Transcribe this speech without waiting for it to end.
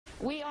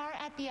We are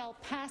at the El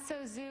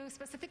Paso Zoo,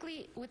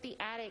 specifically with the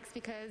Addax,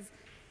 because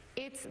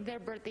it's their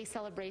birthday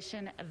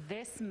celebration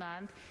this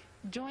month.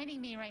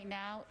 Joining me right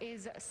now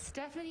is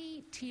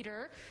Stephanie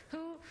Teeter,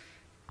 who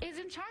is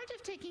in charge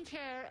of taking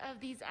care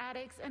of these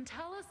Addax. And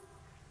tell us,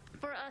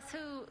 for us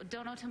who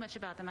don't know too much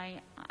about them,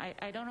 I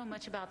don't know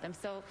much about them.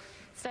 So,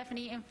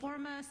 Stephanie,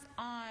 inform us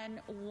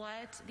on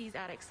what these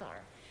Addax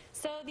are.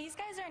 So these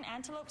guys are an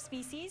antelope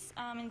species,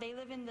 and they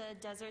live in the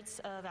deserts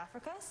of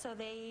Africa. So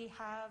they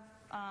have,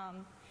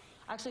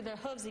 actually their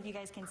hooves, if you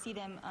guys can see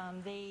them,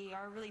 they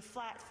are really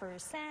flat for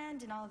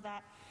sand and all of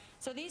that.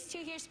 So these two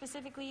here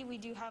specifically, we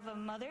do have a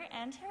mother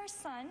and her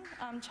son,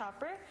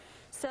 Chopper.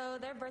 So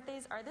their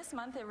birthdays are this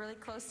month. They're really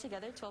close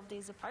together, 12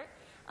 days apart.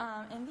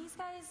 And these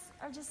guys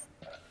are just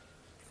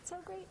so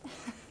great.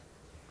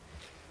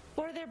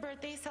 For their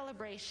birthday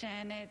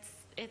celebration,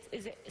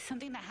 is it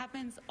something that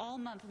happens all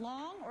month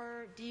long,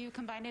 or do you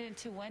combine it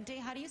into one day?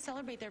 How do you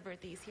celebrate their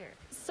birthdays here?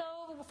 So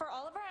for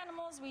all of our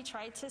animals, we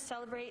try to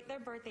celebrate their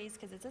birthdays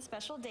because it's a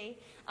special day.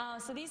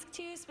 So these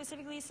two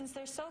specifically, since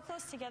they're so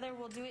close together,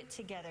 we'll do it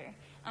together.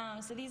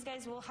 So these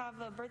guys will have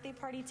a birthday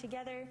party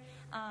together,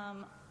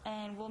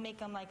 and we'll make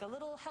them like a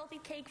little healthy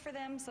cake for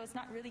them. So it's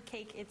not really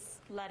cake, it's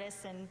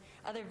lettuce and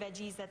other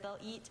veggies that they'll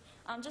eat,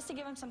 just to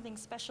give them something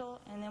special,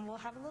 and then we'll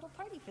have a little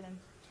party for them.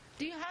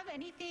 Do you have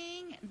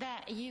anything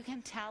that you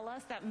can tell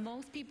us that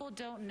most people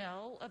don't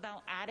know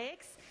about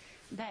Addax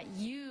that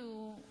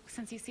you,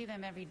 since you see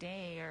them every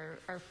day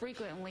or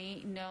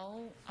frequently,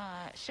 know?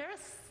 Share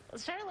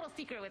a little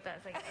secret with us,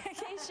 I guess.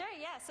 Okay, sure,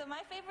 yeah. So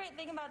my favorite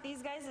thing about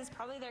these guys is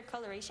probably their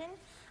coloration.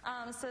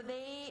 So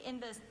they,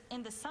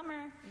 in the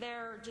summer,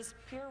 they're just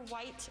pure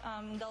white.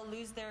 They'll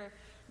lose their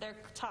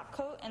top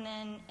coat, and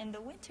then in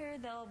the winter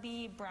they'll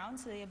be brown,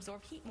 so they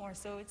absorb heat more.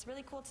 So it's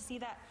really cool to see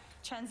that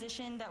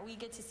transition that we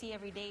get to see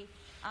every day.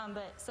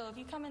 So if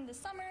you come in the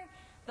summer,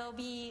 they'll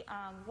be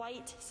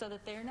white so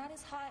that they're not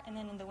as hot, and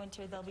then in the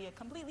winter they'll be a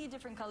completely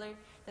different color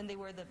than they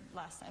were the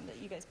last time that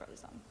you guys probably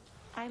saw them.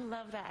 I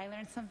love that. I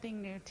learned something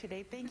new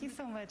today. Thank you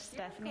so much,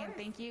 Stephanie, and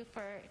thank you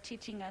for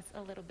teaching us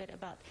a little bit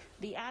about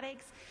the Addax.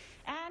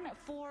 And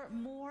for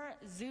more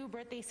zoo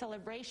birthday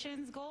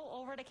celebrations, go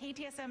over to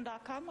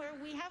ktsm.com, where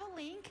we have a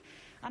link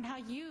on how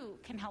you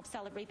can help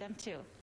celebrate them too.